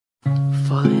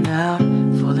falling out,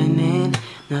 falling in,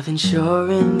 nothing sure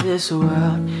in this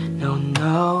world. No,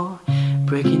 no,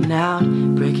 breaking out,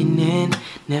 breaking in,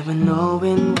 never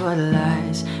knowing what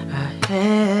lies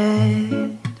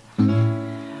ahead.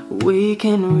 We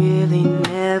can really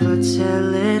never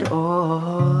tell it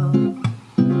all.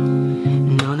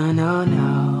 No, no, no,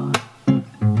 no.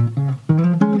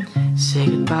 Say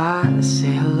goodbye,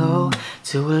 say hello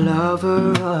to a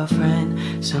lover or a friend.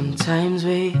 Sometimes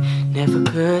we never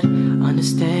could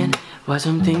understand why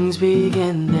some things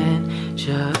begin then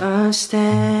just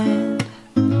stand.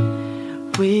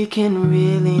 We can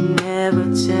really never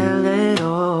tell it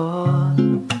all.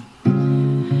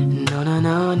 No, no,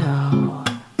 no, no.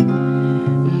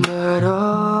 But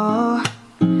oh,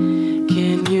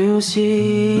 can you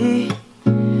see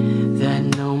that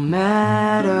no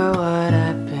matter what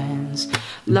happens,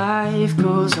 life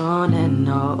goes on and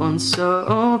on.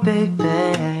 So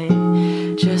baby,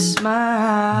 just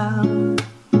smile,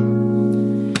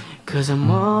 'cause I'm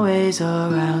always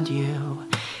around you,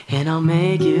 and I'll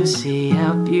make you see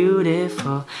how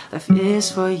beautiful life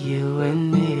is for you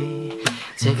and me.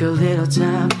 Take a little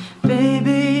time,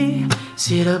 baby,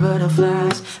 see the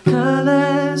butterflies,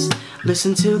 colors,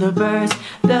 listen to the birds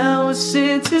that were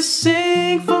sent to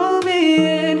sing for me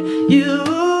and you.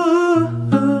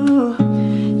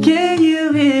 Can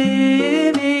you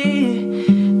hear me?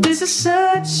 This is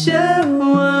such a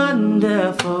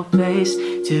wonderful place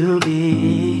to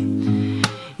be.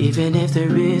 Even if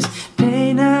there is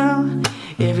pain now,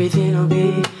 everything will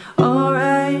be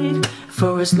alright.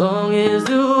 For as long as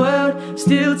the world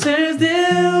still turns,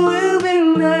 there will be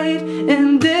night,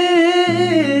 and there